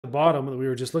bottom that we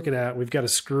were just looking at, we've got a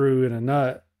screw and a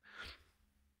nut.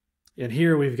 And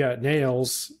here we've got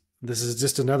nails. This is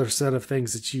just another set of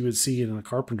things that you would see in a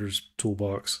carpenter's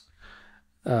toolbox.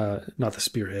 Not the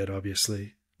spearhead,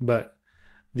 obviously, but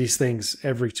these things,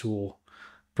 every tool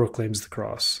proclaims the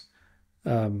cross.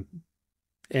 And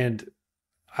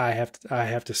I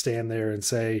have to stand there and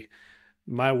say,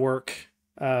 my work,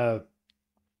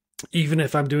 even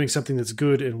if I'm doing something that's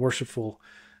good and worshipful,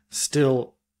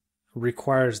 still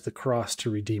requires the cross to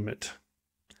redeem it.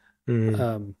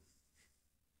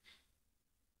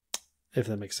 If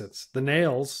that makes sense. The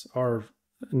nails are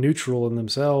neutral in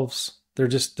themselves. They're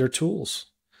tools.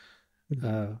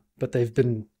 But they've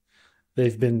been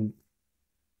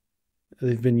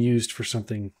used for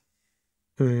something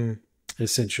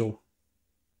essential.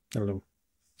 I don't know.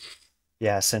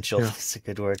 Yeah, essential. Yeah. It's a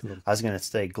good word. I was going to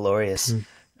say glorious.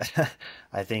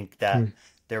 I think that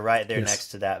they're right there Yes. next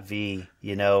to that V,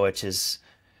 which is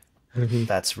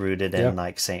that's rooted in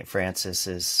like Saint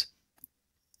Francis's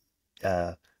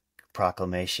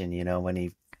proclamation, when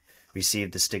he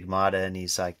received the stigmata, and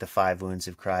he's like, the 5 wounds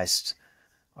of Christ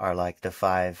are like the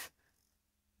 5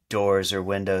 doors or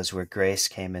windows where grace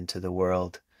came into the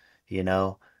world,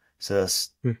 so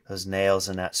those nails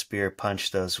and that spear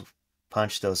punch those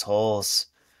holes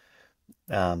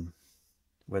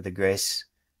where the grace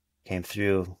came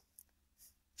through.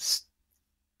 It's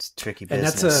tricky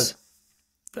business.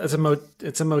 And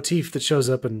it's a motif that shows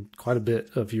up in quite a bit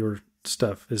of your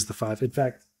stuff, is the 5. In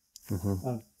fact,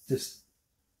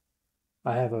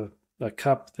 I have a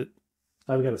cup that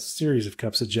I've got a series of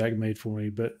cups that Jack made for me,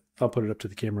 but I'll put it up to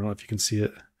the camera. I don't know if you can see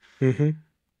it.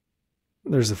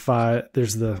 There's a 5.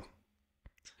 There's the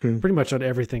pretty much on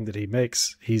everything that he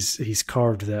makes. He's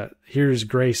carved that. Here's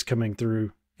grace coming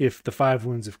through. If the 5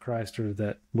 wounds of Christ are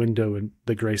that window and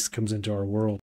the grace comes into our world,